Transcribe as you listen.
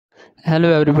Hello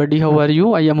everybody, how are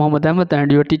you? I am Mohammed Ahmed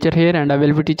and your teacher here, and I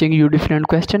will be teaching you different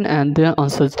questions and their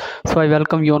answers. So I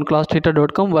welcome you on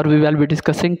classteacher.com where we will be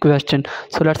discussing question.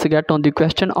 So let's get on the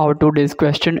question. Our today's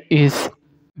question is,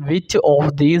 which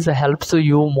of these helps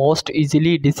you most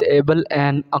easily disable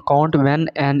an account when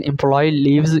an employee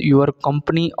leaves your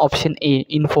company? Option A,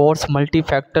 enforce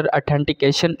multi-factor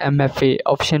authentication MFA.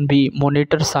 Option B,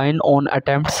 monitor sign-on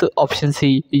attempts. Option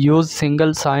C, use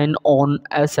single sign-on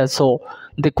SSO.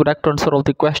 The correct answer of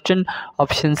the question,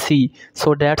 option C.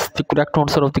 So that's the correct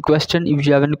answer of the question. If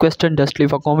you have any question, just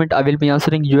leave a comment. I will be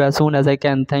answering you as soon as I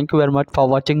can. Thank you very much for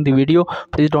watching the video.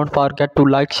 Please don't forget to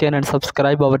like, share and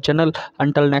subscribe our channel.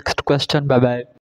 Until next question, bye bye.